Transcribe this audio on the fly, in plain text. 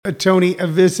Tony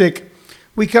Visick.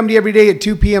 We come to you every day at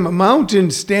 2 p.m.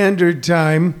 Mountain Standard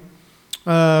Time,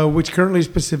 which currently is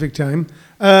Pacific Time.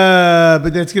 But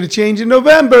that's going to change in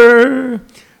November.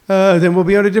 Then we'll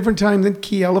be on a different time than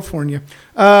California.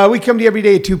 We come to you every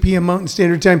day at 2 p.m. Mountain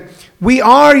Standard Time. We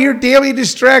are your daily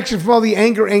distraction from all the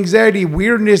anger, anxiety,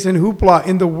 weirdness, and hoopla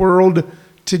in the world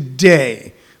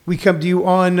today. We come to you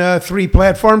on 3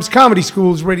 platforms,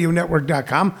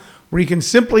 ComedySchoolsRadioNetwork.com, where you can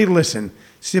simply listen.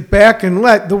 Sit back and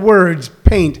let the words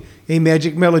paint a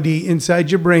magic melody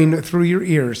inside your brain through your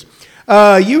ears.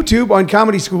 YouTube on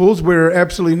Comedy Schools, where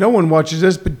absolutely no one watches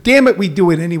us, but damn it, we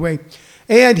do it anyway.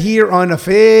 And here on a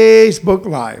Facebook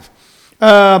Live.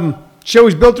 Show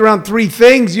is built around 3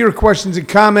 things. Your questions and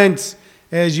comments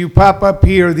as you pop up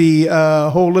here. The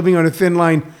whole Living on a Thin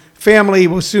Line family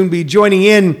will soon be joining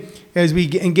in as we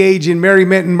engage in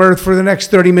merriment and mirth for the next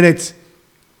 30 minutes.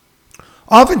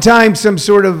 Oftentimes, some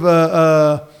sort of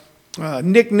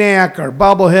knick-knack or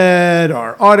bobblehead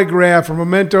or autograph or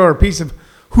memento or piece of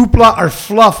hoopla or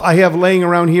fluff I have laying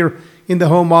around here in the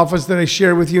home office that I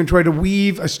share with you and try to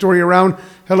weave a story around.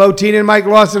 Hello, Tina and Mike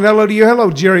Lawson. Hello to you.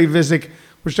 Hello, Jerry Visick.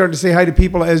 We're starting to say hi to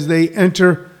people as they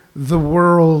enter the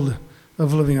world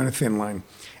of Living on a Thin Line.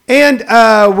 And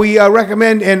we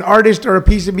recommend an artist or a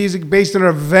piece of music based on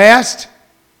our vast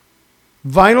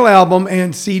vinyl album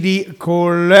and CD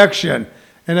collection.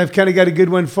 And I've kind of got a good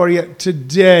one for you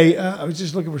today. I was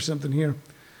just looking for something here.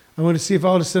 I want to see if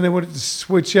all of a sudden I want it to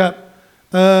switch up.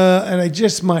 And I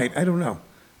just might. I don't know.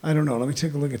 Let me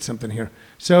take a look at something here.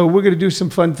 So we're going to do some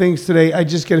fun things today. I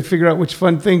just got to figure out which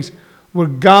fun things we're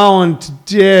going to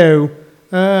do.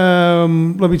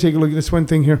 Let me take a look at this one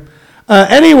thing here.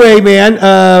 Anyway, man,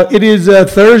 it is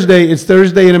Thursday. It's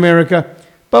Thursday in America.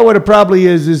 But what it probably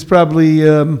is probably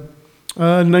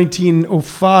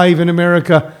 1905 in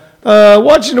America.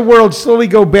 Watching the world slowly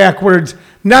go backwards.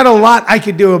 Not a lot I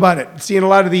could do about it. Seeing a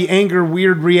lot of the anger,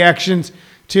 weird reactions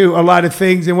to a lot of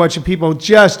things and watching people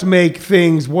just make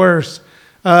things worse.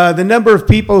 The number of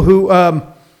people who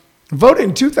voted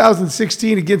in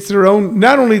 2016 against their own,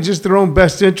 not only just their own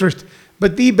best interest,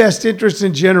 but the best interest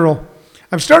in general.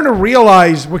 I'm starting to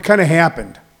realize what kind of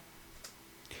happened.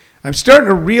 It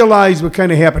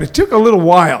took a little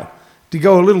while to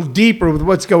go a little deeper with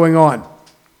what's going on.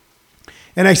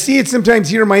 And I see it sometimes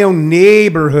here in my own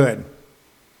neighborhood,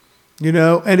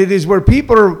 and it is where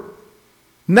people are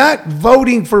not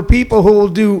voting for people who will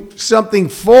do something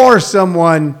for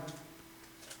someone,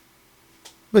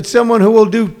 but someone who will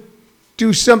do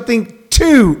something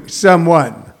to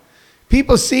someone.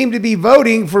 People seem to be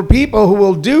voting for people who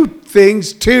will do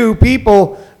things to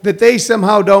people that they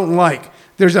somehow don't like.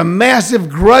 There's a massive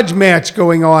grudge match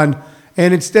going on,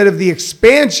 and instead of the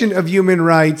expansion of human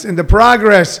rights and the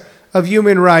progress of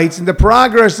human rights and the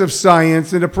progress of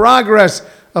science and the progress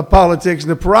of politics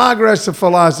and the progress of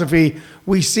philosophy,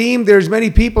 there's many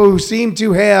people who seem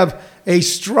to have a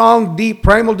strong, deep,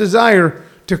 primal desire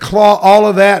to claw all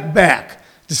of that back,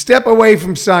 to step away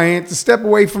from science, to step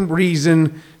away from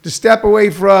reason, to step away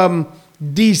from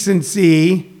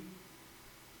decency,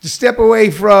 to step away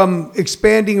from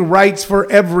expanding rights for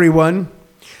everyone.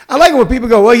 I like it when people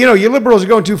go, well, you liberals are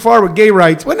going too far with gay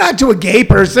rights. Well, not to a gay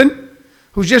person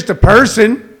who's just a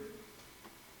person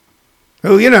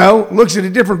who, looks at a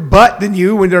different butt than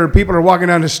you when there are people are walking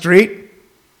down the street.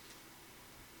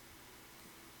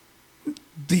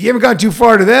 You haven't gone too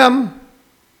far to them.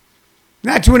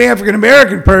 Not to an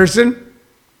African-American person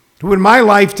who in my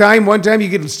lifetime, one time you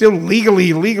could still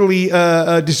legally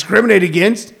discriminate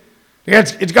against.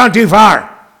 It's gone too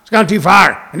far.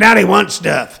 And now they want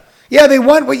stuff. Yeah, they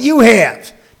want what you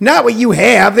have. Not what you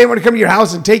have. They want to come to your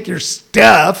house and take your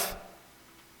stuff.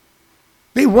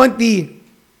 They want the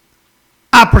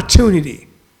opportunity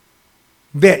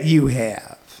that you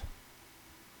have.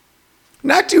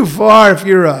 Not too far if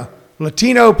you're a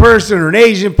Latino person or an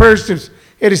Asian person who's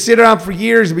had to sit around for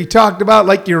years and be talked about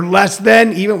like you're less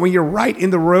than, even when you're right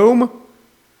in the room.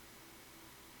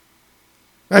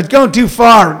 That's going too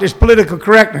far, just political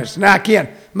correctness. Now I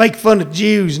can't make fun of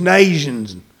Jews and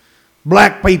Asians and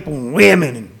black people and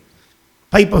women and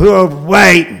people who are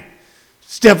overweight and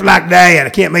stuff like that. I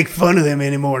can't make fun of them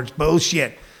anymore. It's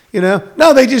bullshit.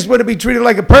 No, they just want to be treated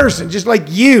like a person, just like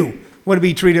you want to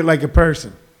be treated like a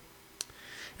person.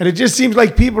 And it just seems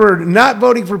like people are not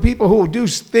voting for people who will do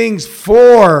things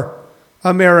for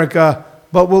America,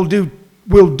 but will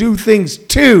do things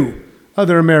to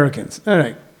other Americans. All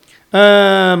right.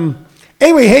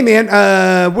 Anyway, hey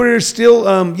man, we're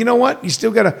still, you know what? You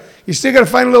still gotta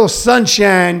find a little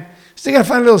sunshine. Still gotta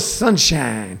find a little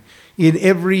sunshine in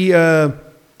every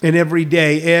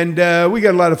day. And we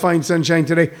got a lot of fine sunshine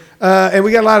today. And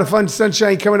we got a lot of fun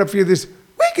sunshine coming up for you this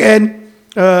weekend.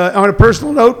 On a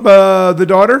personal note,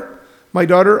 my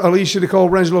daughter, Alicia Nicole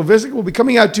Rengelo Visick, will be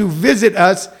coming out to visit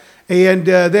us. And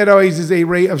that always is a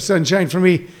ray of sunshine for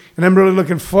me. And I'm really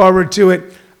looking forward to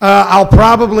it. I'll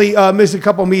probably miss a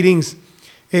couple meetings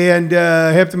and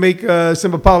have to make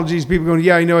some apologies. People going,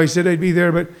 yeah, I know I said I'd be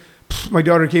there, but my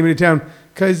daughter came into town.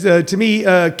 Because to me,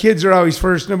 kids are always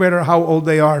first, no matter how old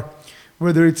they are.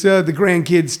 Whether it's the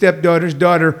grandkids, stepdaughter's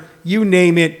daughter, you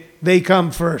name it, they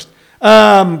come first.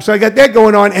 So I got that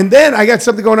going on. And then I got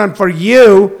something going on for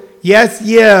you. Yes,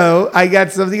 you. I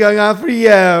got something going on for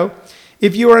you.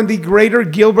 If you are in the greater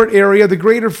Gilbert area, the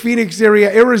greater Phoenix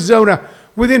area, Arizona,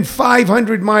 within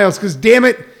 500 miles, because damn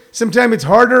it, sometimes it's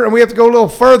harder and we have to go a little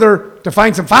further to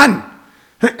find some fun.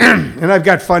 And I've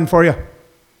got fun for you.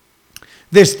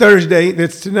 This Thursday,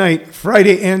 that's tonight,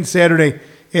 Friday and Saturday,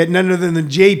 at none other than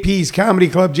JP's Comedy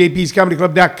Club,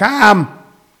 jpscomedyclub.com,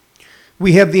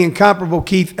 we have the incomparable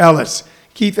Keith Ellis.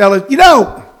 Keith Ellis,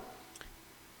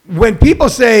 when people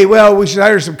say, well, we should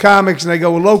hire some comics, and I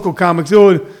go, well, local comics,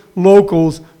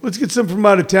 locals, let's get some from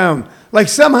out of town. Like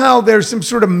somehow there's some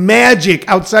sort of magic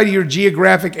outside of your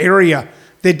geographic area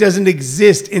that doesn't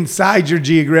exist inside your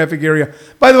geographic area.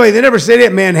 By the way, they never say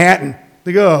that in Manhattan.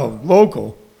 They go, oh,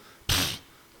 local.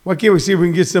 Why can't we see if we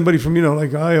can get somebody from,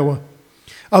 like Iowa?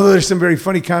 Although there's some very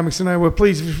funny comics in Iowa.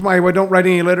 Please, if you're from Iowa, don't write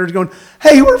any letters going,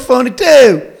 hey, we're funny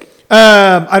too.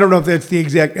 I don't know if that's the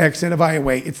exact accent of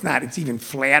Iowa. It's not. It's even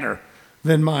flatter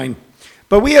than mine.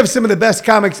 But we have some of the best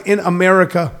comics in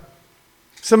America.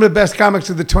 Some of the best comics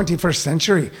of the 21st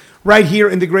century right here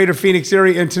in the greater Phoenix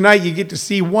area. And tonight you get to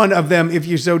see one of them, if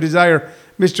you so desire,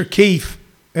 Mr. Keith,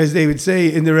 as they would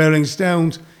say in the Rolling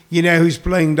Stones. You know who's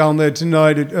playing down there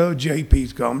tonight at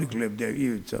JP's Comedy Club there.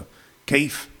 It's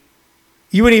Keith.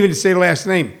 You wouldn't even say the last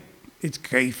name. It's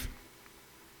Keith.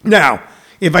 Now,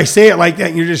 if I say it like that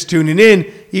and you're just tuning in,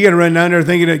 you're going to run down there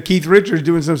thinking that Keith Richards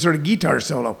doing some sort of guitar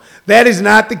solo. That is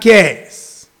not the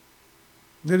case.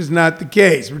 That is not the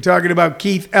case. We're talking about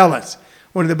Keith Ellis,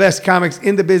 one of the best comics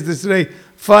in the business today.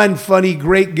 Fun, funny,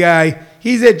 great guy.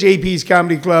 He's at JP's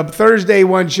Comedy Club. Thursday,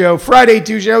 1 show. Friday,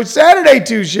 2 shows. Saturday,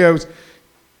 2 shows.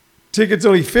 Tickets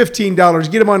only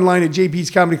 $15. Get them online at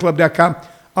jpscomedyclub.com.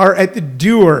 Are at the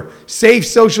door. Safe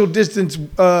social distance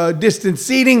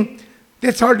seating.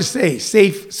 That's hard to say.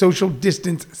 Safe social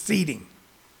distance seating.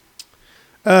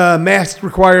 Mask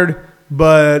required,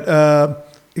 but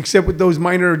except with those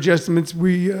minor adjustments,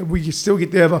 we still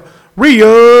get to have a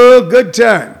real good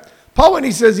time. Paul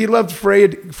Whitney says he loved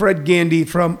Fred Gandy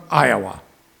from Iowa.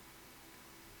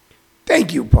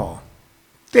 Thank you, Paul.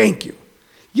 Thank you.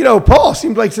 Paul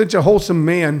seemed like such a wholesome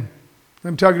man.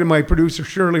 I'm talking to my producer,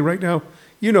 Shirley, right now.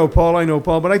 You know Paul, I know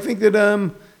Paul, but I think that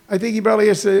I think he probably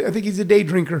has I think he's a day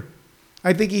drinker.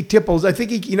 I think he tipples. I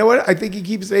think I think he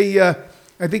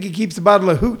keeps a bottle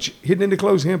of hooch hidden in the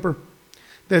clothes hamper.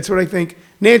 That's what I think.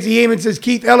 Nancy Heyman says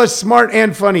Keith Ellis, smart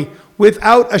and funny,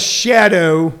 without a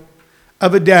shadow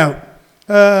of a doubt.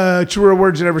 Truer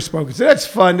words than ever spoken. So that's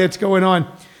fun. That's going on.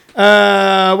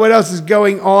 What else is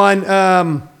going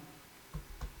on?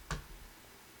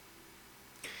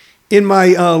 In my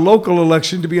local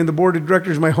election to be on the board of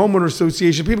directors of my homeowner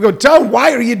association, people go, Tone,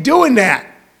 why are you doing that?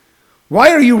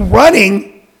 Why are you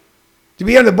running to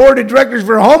be on the board of directors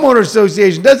for a homeowner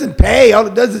association? It doesn't pay. All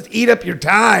it does is eat up your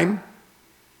time.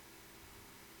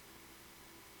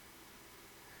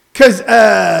 Because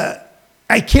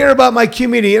I care about my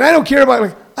community. And I don't care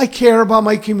about, I care about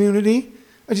my community.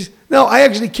 I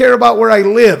actually care about where I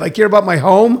live. I care about my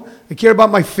home. I care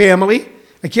about my family.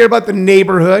 I care about the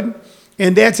neighborhood.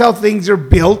 And that's how things are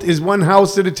built, is one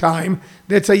house at a time.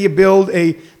 That's how you build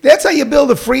a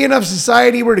free enough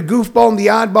society where the goofball and the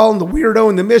oddball and the weirdo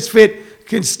and the misfit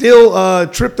can still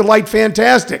trip the light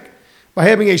fantastic by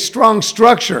having a strong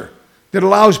structure that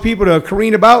allows people to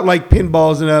careen about like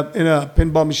pinballs in a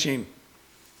pinball machine.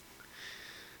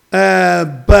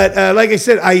 But like I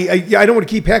said, I don't want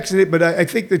to keep hexing it, but I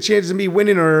think the chances of me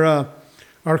winning are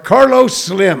Carlos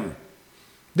Slim.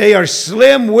 They are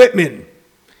Slim Whitman.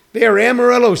 They are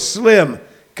Amarillo Slim,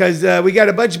 because we got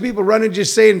a bunch of people running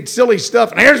just saying silly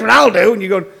stuff, and here's what I'll do. And you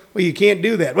go, well, you can't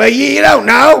do that. Well, you don't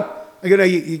know. I go, no,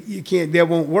 you can't. That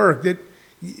won't work.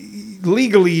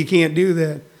 Legally, you can't do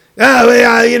that. Oh,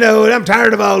 well, I'm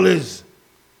tired of all this.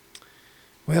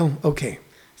 Well, okay.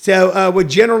 So what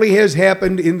generally has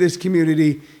happened in this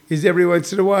community is every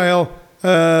once in a while,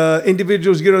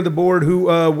 individuals get on the board who,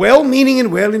 well-meaning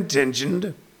and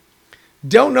well-intentioned,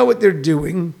 don't know what they're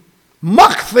doing,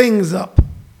 muck things up.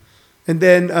 And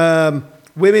then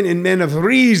women and men of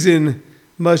reason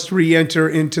must re-enter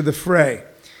into the fray.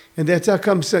 And that's how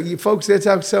come, folks, that's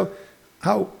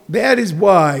how that is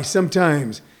why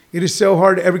sometimes It is so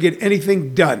hard to ever get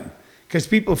anything done because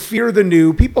people fear the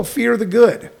new, people fear the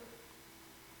good.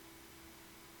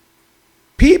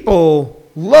 People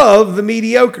love the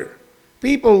mediocre.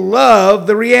 People love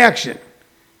the reaction,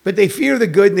 but they fear the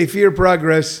good and they fear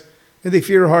progress and they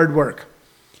fear hard work.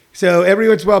 So every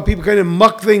once in a while, people kind of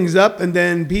muck things up, and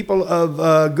then people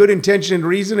of good intention and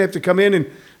reason have to come in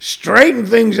and straighten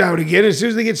things out again. As soon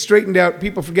as they get straightened out,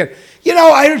 people forget.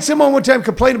 I heard someone one time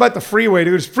complain about the freeway.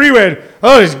 It was freeway.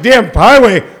 Oh, this damn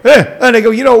highway. And I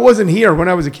go, it wasn't here when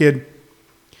I was a kid. And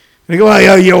they go,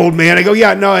 oh, you old man. I go,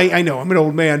 yeah, no, I know. I'm an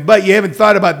old man. But you haven't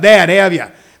thought about that, have you?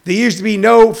 There used to be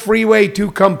no freeway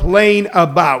to complain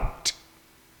about.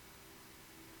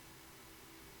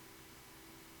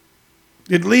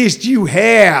 At least you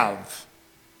have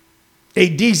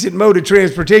a decent mode of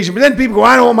transportation. But then people go,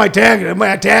 I don't want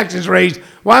my taxes raised.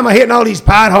 Why am I hitting all these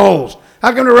potholes?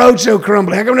 How come the road's so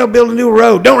crumbly? How come they don't build a new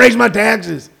road? Don't raise my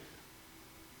taxes.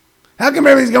 How come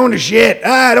everything's going to shit?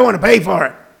 I don't want to pay for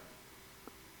it.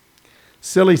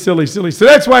 Silly. So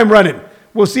that's why I'm running.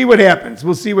 We'll see what happens.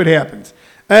 You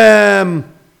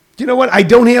know what? I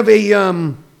don't have a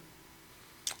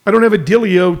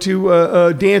dealio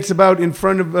to dance about in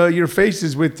front of your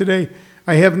faces with today.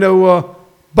 I have no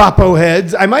boppo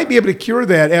heads. I might be able to cure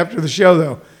that after the show,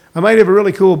 though. I might have a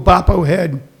really cool boppo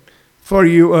head for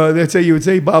you. That's how you would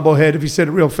say bobbo head if you said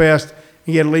it real fast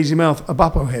and you had a lazy mouth. A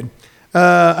boppo head.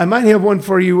 I might have one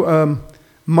for you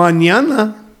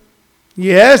mañana.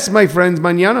 Yes, my friends,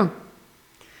 mañana.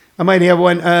 I might have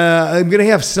one. I'm going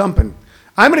to have something.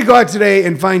 I'm going to go out today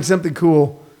and find something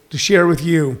cool to share with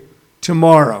you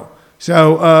tomorrow.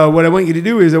 So what I want you to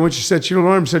do is I want you to set your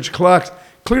alarm, set your clocks,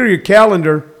 clear your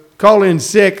calendar, call in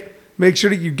sick, make sure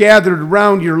that you're gathered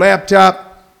around your laptop,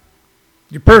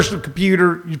 your personal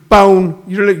computer, your phone,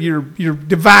 your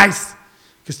device,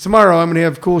 because tomorrow I'm going to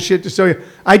have cool shit to show you.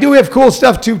 I do have cool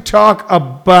stuff to talk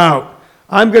about.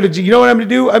 I'm going to, you know what I'm going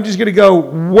to do? I'm just going to go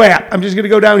whap. I'm just going to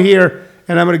go down here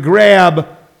and I'm going to grab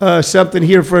something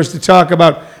here for us to talk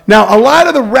about. Now, a lot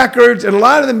of the records and a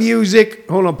lot of the music,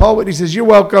 hold on, Paul Whitney says, you're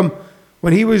welcome.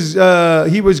 When he was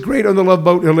great on The Love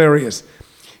Boat, hilarious.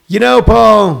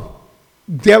 Paul,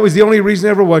 that was the only reason I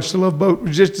ever watched The Love Boat,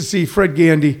 was just to see Fred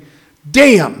Gandy.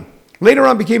 Damn. Later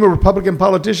on became a Republican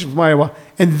politician from Iowa,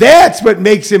 and that's what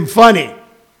makes him funny.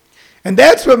 And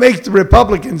that's what makes the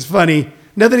Republicans funny.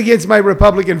 Nothing against my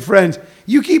Republican friends.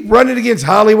 You keep running against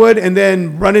Hollywood and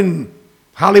then running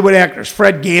Hollywood actors,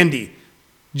 Fred Gandy,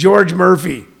 George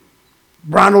Murphy,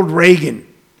 Ronald Reagan,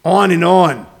 on and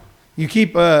on. You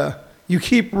keep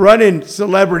running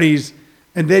celebrities,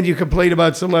 and then you complain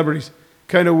about celebrities.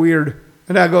 Kind of weird.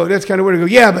 And I go, that's kind of weird. I go,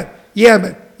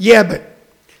 yeah, but.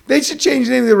 They should change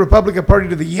the name of the Republican Party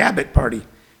to the Yabbit Party.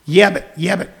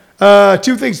 Yabbit.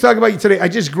 Two things to talk about you today. I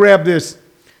just grabbed this.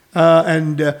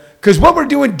 Because what we're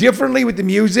doing differently with the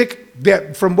music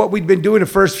that from what we'd been doing the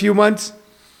first few months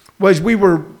was we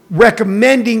were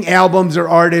recommending albums or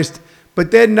artists,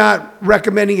 but then not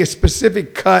recommending a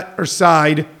specific cut or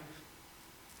side,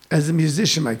 as a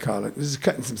musician might call it. This is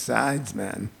cutting some sides,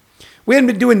 man. We hadn't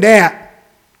been doing that,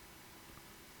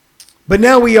 but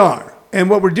now we are. And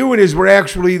what we're doing is we're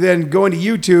actually then going to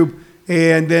YouTube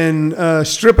and then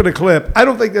stripping a clip. I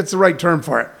don't think that's the right term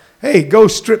for it. Hey, go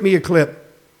strip me a clip.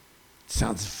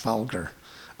 Sounds vulgar.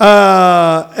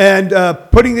 And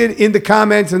putting it in the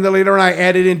comments, and then later on I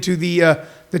add it into the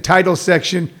title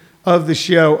section of the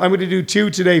show. I'm going to do two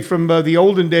today from the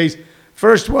olden days.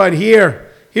 First one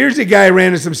here. Here's a guy who ran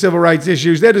into some civil rights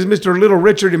issues. That is Mr. Little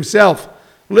Richard himself.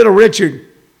 Little Richard,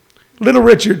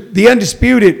 the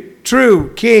undisputed,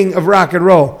 true king of rock and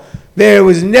roll. There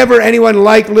was never anyone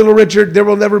like Little Richard. There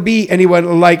will never be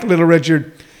anyone like Little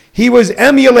Richard. He was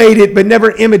emulated but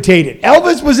never imitated.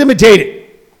 Elvis was imitated.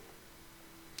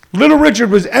 Little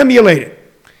Richard was emulated.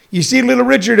 You see Little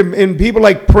Richard in people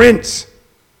like Prince.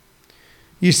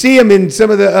 You see him in some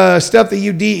of the stuff that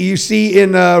you see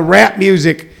in rap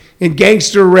music, in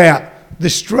gangster rap, the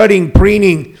strutting,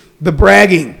 preening, the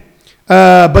bragging.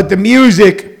 But the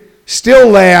music still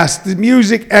lasts. The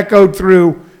music echoed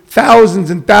through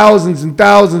thousands and thousands and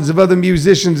thousands of other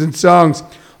musicians and songs.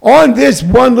 On this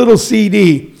one little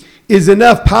CD is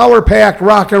enough power-packed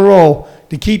rock and roll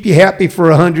to keep you happy for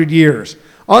 100 years.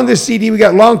 On this CD, we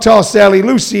got Long Tall Sally,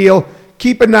 Lucille,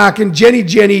 Keep It Knockin', Jenny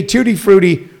Jenny, Tutti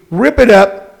Frutti, Rip It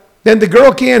Up, then The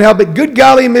Girl Can't Help It, Good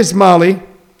Golly Miss Molly.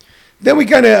 Then we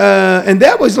kind of, and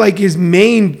that was like his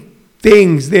main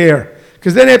things there.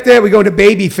 Because then after that, we go to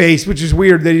Babyface, which is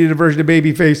weird that he did a version of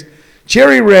Babyface.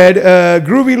 Cherry Red,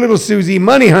 Groovy Little Susie,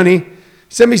 Money Honey,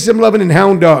 Send Me Some Lovin' and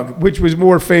Hound Dog, which was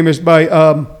more famous by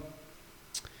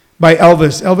by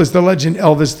Elvis. Elvis the legend,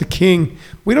 Elvis the king.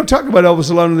 We don't talk about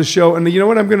Elvis a lot on the show, and you know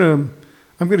what? I'm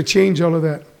gonna change all of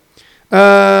that.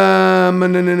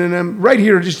 Right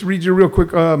here, just to read you a real quick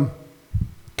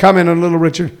comment on Little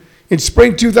Richard. In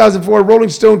spring 2004, Rolling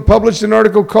Stone published an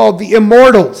article called "The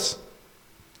Immortals,"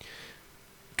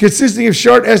 consisting of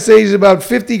short essays about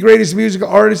 50 greatest musical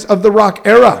artists of the rock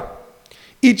era.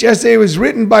 Each essay was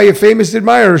written by a famous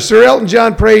admirer. Sir Elton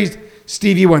John praised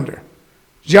Stevie Wonder.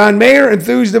 John Mayer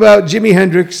enthused about Jimi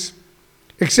Hendrix,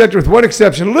 etc., with one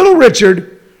exception. Little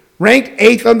Richard, ranked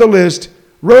 8th on the list,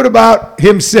 wrote about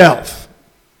himself.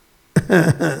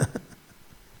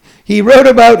 He wrote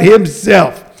about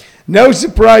himself. No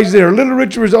surprise there. Little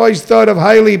Richard was always thought of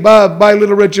highly by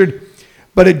Little Richard,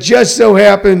 but it just so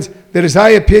happens that his high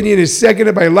opinion is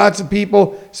seconded by lots of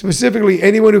people, specifically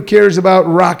anyone who cares about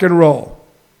rock and roll.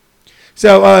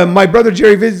 So my brother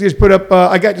Jerry Vizzius put up,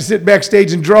 I got to sit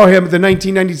backstage and draw him at the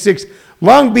 1996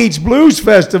 Long Beach Blues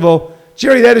Festival.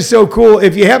 Jerry, that is so cool.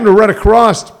 If you happen to run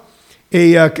across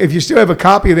if you still have a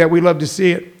copy of that, we'd love to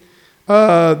see it.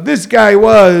 This guy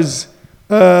was,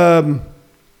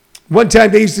 one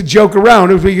time they used to joke around.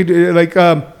 It was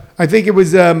I think it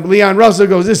was Leon Russell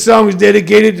goes, this song is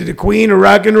dedicated to the queen of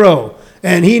rock and roll,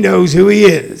 and he knows who he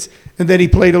is. And then he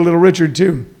played a Little Richard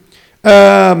too.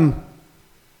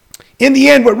 In the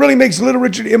end, what really makes Little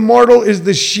Richard immortal is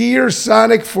the sheer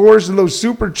sonic force of those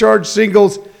supercharged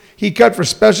singles he cut for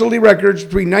Specialty Records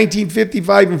between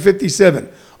 1955 and 57.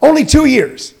 Only 2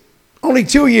 years. Only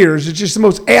 2 years. It's just the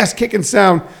most ass-kicking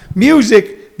sound.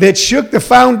 Music that shook the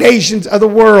foundations of the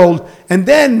world and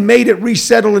then made it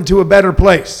resettle into a better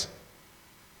place.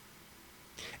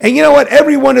 And you know what?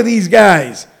 Every one of these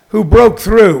guys who broke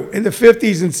through in the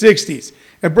 50s and 60s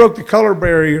and broke the color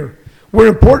barrier were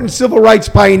important civil rights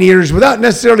pioneers without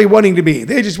necessarily wanting to be.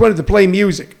 They just wanted to play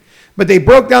music. But they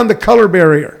broke down the color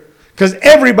barrier because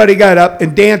everybody got up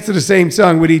and danced to the same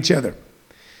song with each other.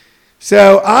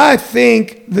 So I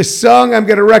think the song I'm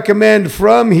going to recommend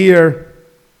from here,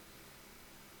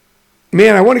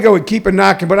 man, I want to go with Keep It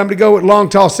Knockin', but I'm going to go with Long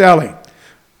Tall Sally.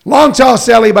 Long Tall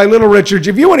Sally by Little Richard.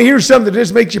 If you want to hear something that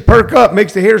just makes you perk up,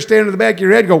 makes the hair stand on the back of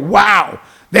your head, go, wow,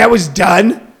 that was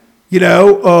done,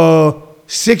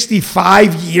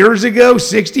 65 years ago,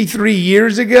 63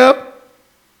 years ago.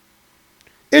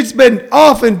 It's been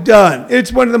often done.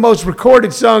 It's one of the most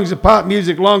recorded songs of pop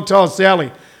music, Long Tall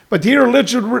Sally. But to hear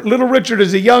Little Richard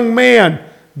as a young man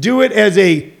do it as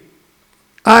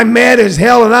I'm mad as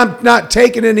hell and I'm not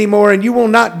taking it anymore and you will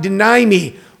not deny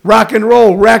me rock and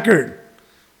roll record.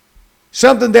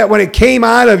 Something that when it came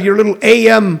out of your little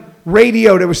AM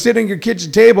radio that was sitting at your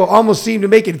kitchen table almost seemed to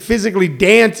make it physically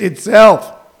dance itself.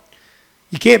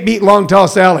 You can't beat Long Tall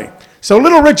Sally. So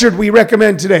Little Richard we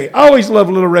recommend today. Always love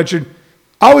Little Richard.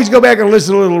 Always go back and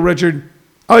listen to Little Richard.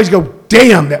 Always go,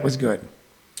 damn, that was good.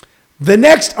 The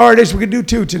next artist, we're going to do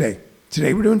two today.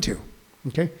 Today we're doing two,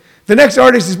 okay? The next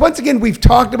artist is, once again, we've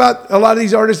talked about a lot of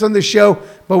these artists on the show,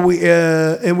 but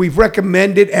we've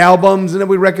recommended albums and then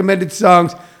we recommended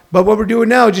songs. But what we're doing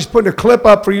now is just putting a clip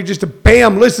up for you just to,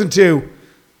 bam, listen to.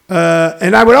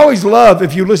 And I would always love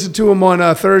if you listen to them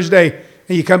on Thursday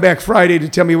and you come back Friday to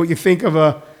tell me what you think of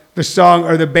the song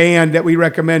or the band that we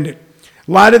recommended.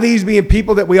 A lot of these being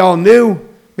people that we all knew,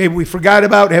 maybe we forgot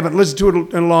about, haven't listened to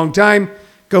it in a long time.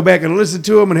 Go back and listen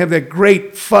to them and have that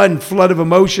great, fun flood of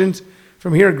emotions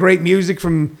from hearing great music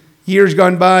from years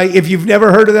gone by. If you've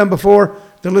never heard of them before,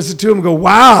 to listen to them and go,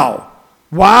 wow,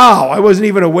 I wasn't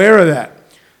even aware of that.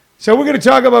 So we're going to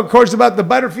talk about, of course, about the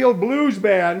Butterfield Blues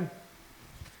Band.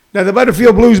 Now, the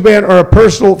Butterfield Blues Band are a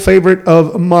personal favorite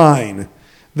of mine.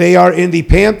 They are in the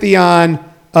pantheon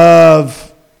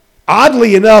of,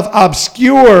 oddly enough,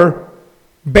 obscure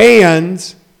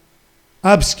bands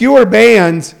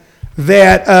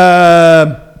that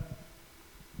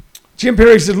Jim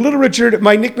Perry said, Little Richard,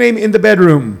 my nickname in the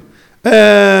bedroom.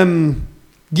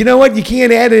 You know what? You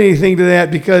can't add anything to that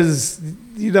because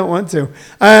you don't want to.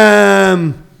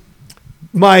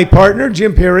 My partner,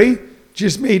 Jim Perry,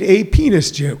 just made a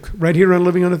penis joke right here on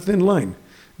Living on a Thin Line.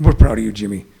 We're proud of you,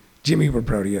 Jimmy. Jimmy, we're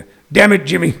proud of you. Damn it,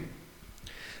 Jimmy.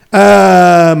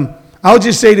 I'll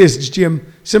just say this, Jim.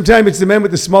 Sometimes it's the men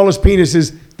with the smallest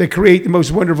penises that create the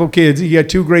most wonderful kids. You got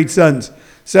two great sons.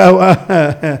 So,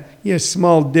 yeah,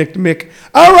 small-dicked Mick.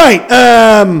 All right.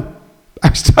 I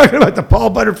was talking about the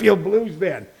Paul Butterfield Blues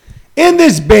Band. In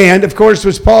this band, of course,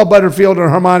 was Paul Butterfield on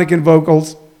harmonic and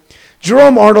vocals,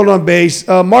 Jerome Arnold on bass,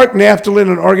 Mark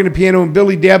Naftalin on organ and piano, and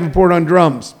Billy Davenport on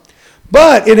drums.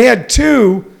 But it had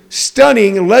two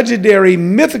stunning, legendary,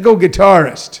 mythical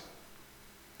guitarists.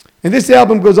 And this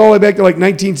album goes all the way back to like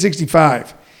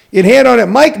 1965. It had on it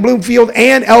Mike Bloomfield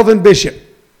and Elvin Bishop.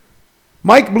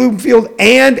 Mike Bloomfield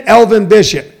and Elvin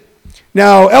Bishop.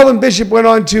 Now, Elvin Bishop went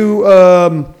on to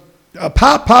a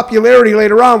popularity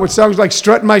later on with songs like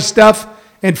Strutting My Stuff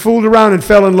and Fooled Around and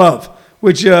Fell in Love,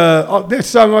 which that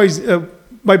song always,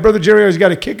 my brother Jerry always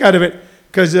got a kick out of it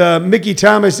because Mickey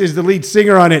Thomas is the lead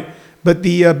singer on it, but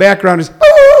the background is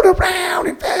Fooled Around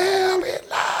and Fell in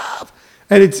Love.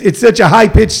 And it's such a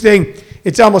high-pitched thing,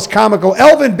 it's almost comical.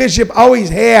 Elvin Bishop always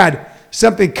had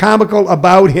something comical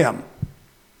about him.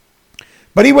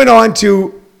 But he went on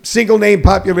to single name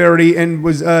popularity and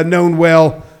was known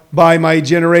well by my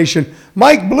generation.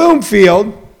 Mike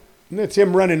Bloomfield, that's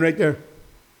him running right there.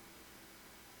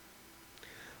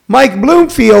 Mike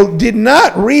Bloomfield did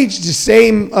not reach the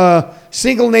same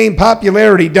single name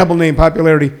popularity, double name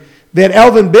popularity, that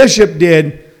Elvin Bishop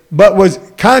did, but was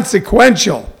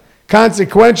consequential, playing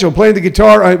the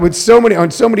guitar on so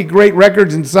many great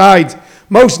records and sides,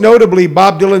 most notably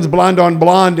Bob Dylan's Blonde on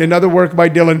Blonde and other work by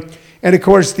Dylan, and of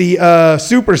course the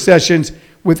Super Sessions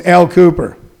with Al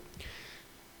Kooper.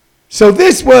 So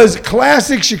this was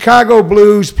classic Chicago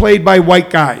blues played by white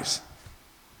guys.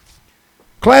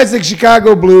 Classic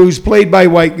Chicago blues played by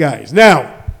white guys.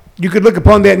 Now, you could look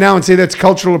upon that now and say that's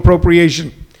cultural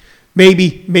appropriation.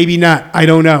 Maybe, maybe not. I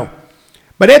don't know.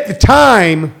 But at the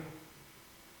time,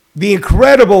 the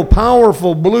incredible,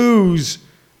 powerful blues,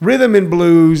 rhythm and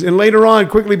blues, and later on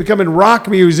quickly becoming rock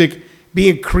music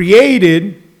being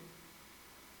created.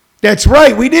 That's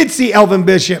right, we did see Elvin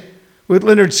Bishop with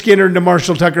Lynyrd Skynyrd and the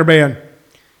Marshall Tucker Band.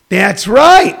 That's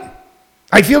right.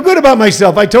 I feel good about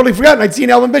myself. I totally forgot I'd seen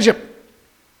Elvin Bishop.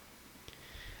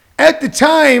 At the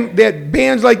time that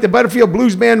bands like the Butterfield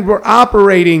Blues Band were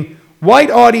operating, white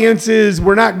audiences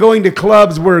were not going to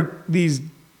clubs where these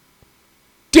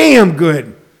damn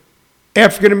good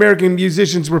African-American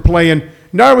musicians were playing,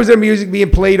 nor was their music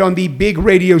being played on the big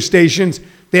radio stations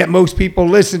that most people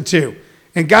listen to.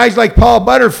 And guys like Paul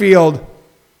Butterfield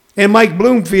and Mike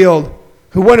Bloomfield,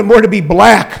 who wanted more to be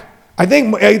black, I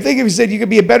think if you said you could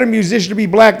be a better musician to be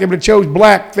black, they would have chose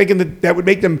black, thinking that would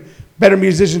make them better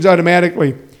musicians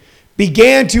automatically,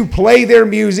 began to play their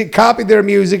music, copy their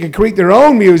music, and create their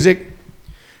own music,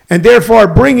 and therefore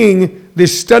bringing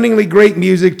this stunningly great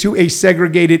music to a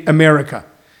segregated America.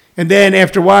 And then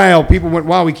after a while, people went,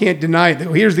 wow, we can't deny it.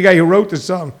 Here's the guy who wrote the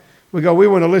song. We go, we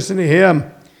want to listen to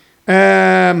him.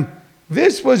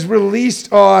 This was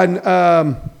released on,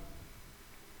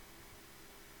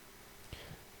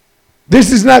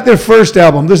 this is not their first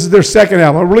album. This is their second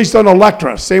album. Released on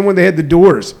Elektra, same one they had the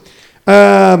Doors.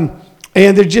 And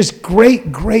they're just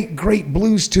great, great, great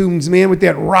blues tunes, man, with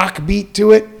that rock beat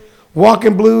to it.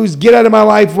 Walking Blues, Get Out of My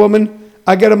Life, Woman,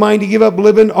 I Got a Mind to Give Up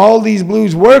Living, all these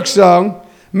blues work song.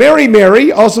 Mary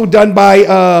Mary, also done by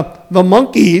the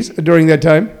Monkees during that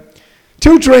time.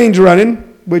 Two Trains Running,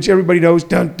 which everybody knows.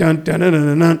 Dun dun dun dun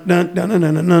dun dun dun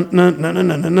dun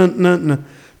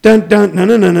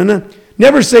dun dun.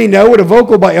 Never Say No with a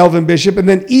vocal by Elvin Bishop, and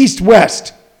then East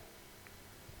West.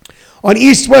 On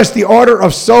East West, the order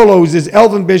of solos is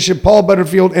Elvin Bishop, Paul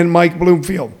Butterfield, and Mike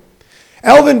Bloomfield.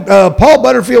 Paul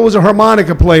Butterfield was a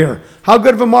harmonica player. How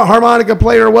good of a harmonica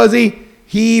player was he?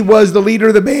 He was the leader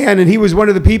of the band, and he was one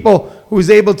of the people who was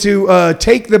able to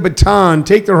take the baton,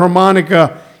 take the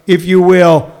harmonica, if you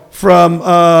will, from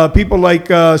people like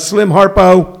Slim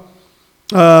Harpo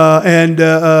and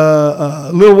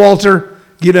Lil Walter,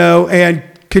 and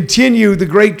continue the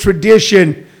great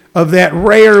tradition of that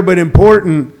rare but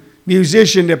important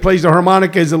musician that plays the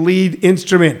harmonica as a lead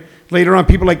instrument. Later on,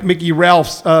 people like Mickey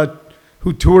Ralphs,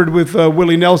 who toured with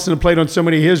Willie Nelson and played on so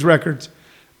many of his records.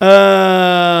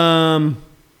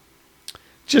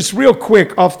 Just real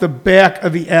quick off the back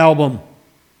of the album.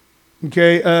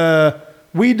 Okay,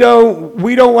 we don't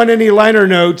want any liner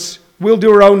notes. We'll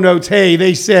do our own notes. Hey,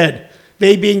 they said,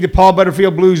 they being the Paul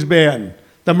Butterfield Blues Band,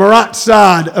 the Marat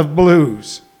Sade of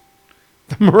blues.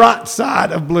 The Marat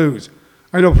Sade of blues.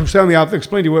 I know for some of you, I'll have to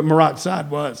explain to you what Marat Sade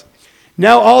was.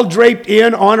 Now all draped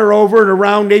in, on or over and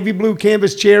around navy blue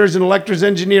canvas chairs in Elektra's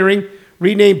Engineering,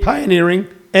 renamed Pioneering,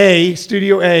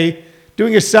 Studio A,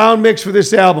 doing a sound mix for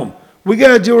this album. We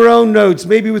got to do our own notes,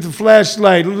 maybe with a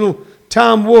flashlight, a little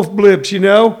Tom Wolfe blips,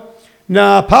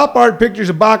 Nah, pop art pictures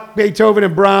of Bach, Beethoven,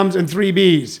 and Brahms, and 3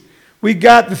 Bs. We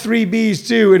got the 3 Bs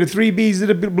too, and the 3 Bs of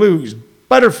the blues.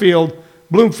 Butterfield,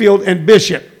 Bloomfield, and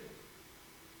Bishop.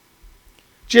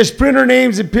 Just print our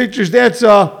names and pictures, that's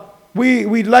all.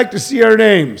 We'd like to see our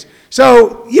names.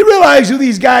 So you realize who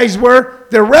these guys were?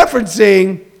 They're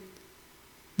referencing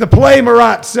the play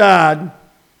Marat Sade,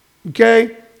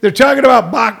 okay? They're talking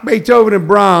about Bach, Beethoven, and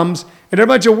Brahms, and they're a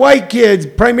bunch of white kids,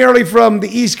 primarily from the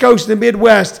East Coast and the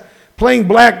Midwest, playing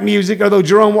black music, although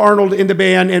Jerome Arnold in the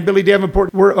band and Billy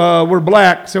Davenport were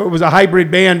black, so it was a hybrid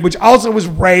band, which also was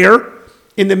rare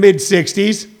in the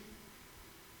mid-'60s.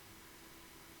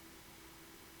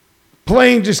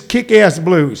 Playing just kick-ass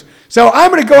blues. So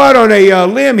I'm going to go out on a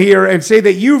limb here and say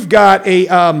that you've got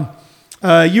a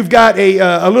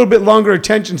little bit longer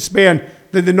attention span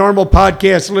than the normal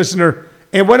podcast listener.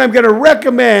 And what I'm going to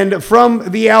recommend from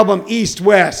the album East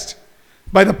West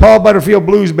by the Paul Butterfield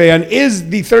Blues Band is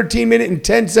the 13-minute and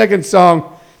 10-second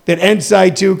song that ends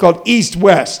side 2 called East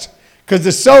West, because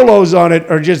the solos on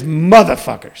it are just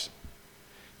motherfuckers.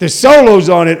 The solos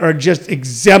on it are just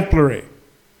exemplary.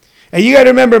 And you got to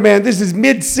remember, man, this is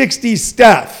mid-'60s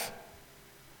stuff.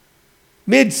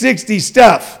 Mid-'60s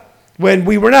stuff, when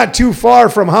we were not too far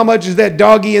from How Much Is That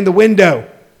Doggy in the Window.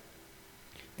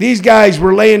 These guys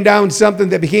were laying down something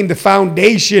that became the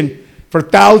foundation for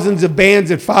thousands of bands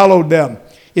that followed them.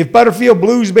 If Butterfield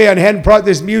Blues Band hadn't brought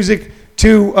this music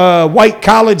to white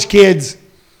college kids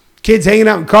hanging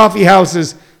out in coffee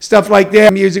houses, stuff like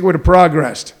that, music would have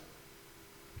progressed.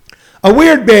 A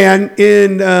weird band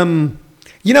in,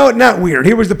 not weird.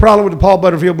 Here was the problem with the Paul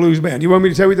Butterfield Blues Band. You want me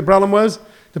to tell you what the problem was?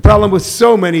 The problem with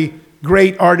so many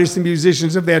great artists and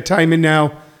musicians of that time and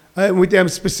now, with them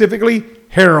specifically,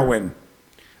 heroin.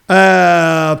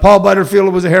 Paul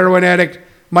Butterfield was a heroin addict.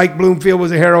 Mike Bloomfield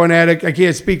was a heroin addict. I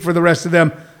can't speak for the rest of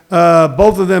them.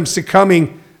 Both of them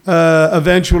succumbing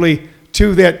eventually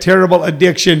to that terrible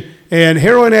addiction. And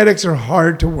heroin addicts are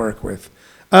hard to work with.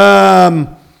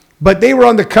 But they were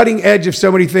on the cutting edge of so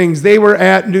many things. They were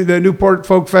at the Newport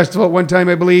Folk Festival at one time,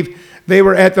 I believe. They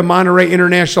were at the Monterey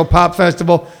International Pop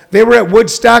Festival. They were at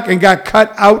Woodstock and got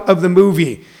cut out of the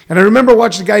movie. And I remember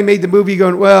watching the guy made the movie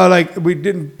going, well, like, we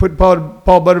didn't put Paul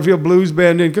Butterfield Blues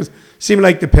Band in because it seemed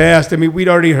like the past. I mean, we'd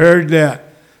already heard that.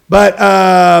 But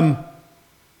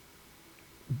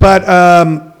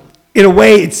in a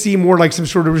way, it seemed more like some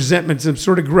sort of resentment, some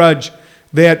sort of grudge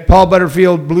that Paul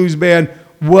Butterfield Blues Band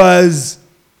was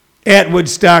at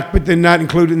Woodstock, but then not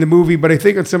included in the movie. But I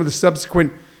think on some of the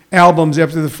subsequent albums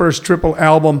after the first triple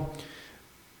album,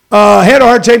 had a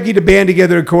hard time getting the band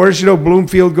together, of course. You know,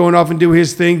 Bloomfield going off and doing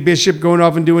his thing, Bishop going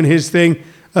off and doing his thing,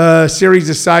 series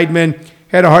of sidemen,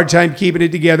 had a hard time keeping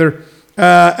it together.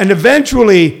 And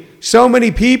eventually, so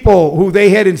many people who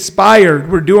they had inspired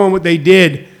were doing what they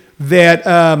did that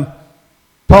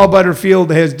Paul Butterfield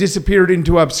has disappeared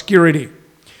into obscurity.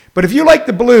 But if you like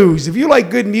the blues, if you like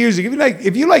good music,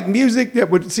 if you like music that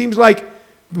would seems like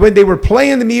when they were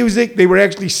playing the music, they were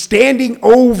actually standing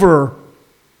over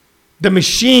the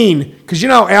machine, because you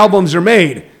know how albums are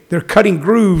made. They're cutting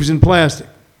grooves in plastic,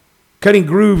 cutting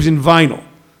grooves in vinyl.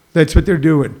 That's what they're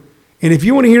doing. And if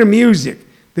you want to hear music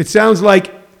that sounds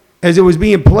like as it was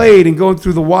being played and going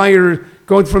through the wire,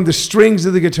 going from the strings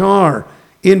of the guitar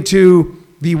into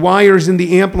the wires in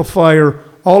the amplifier,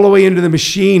 all the way into the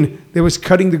machine that was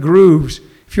cutting the grooves.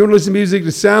 If you want to listen to music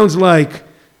that sounds like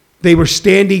they were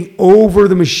standing over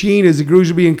the machine as the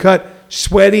grooves were being cut,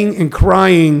 sweating and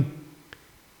crying,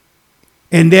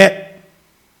 and that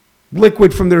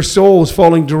liquid from their souls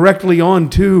falling directly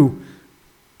onto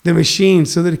the machine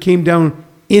so that it came down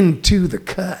into the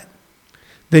cut,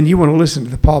 then you want to listen to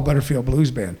the Paul Butterfield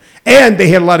Blues Band. And they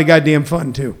had a lot of goddamn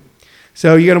fun, too.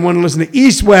 So you're going to want to listen to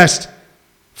East West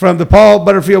from the Paul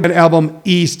Butterfield album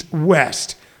East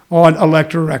West on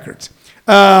Elektra Records.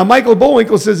 Michael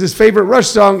Bullwinkle says his favorite Rush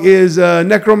song is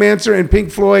Necromancer, and Pink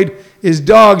Floyd is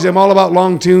Dogs. I'm all about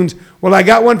long tunes. Well, I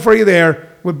got one for you there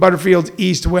with Butterfield's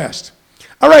East West.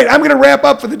 All right, I'm going to wrap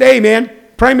up for the day, man.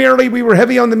 Primarily, we were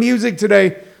heavy on the music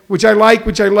today, which I like,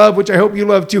 which I love, which I hope you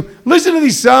love too. Listen to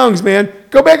these songs, man.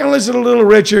 Go back and listen to Little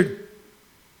Richard.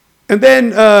 And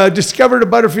then discover the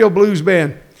Butterfield Blues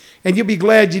Band. And you'll be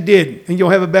glad you did. And you'll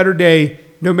have a better day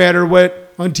no matter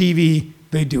what on TV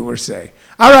they do or say.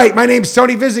 All right, my name's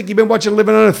Tony Visick. You've been watching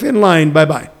Living on a Thin Line.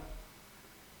 Bye-bye.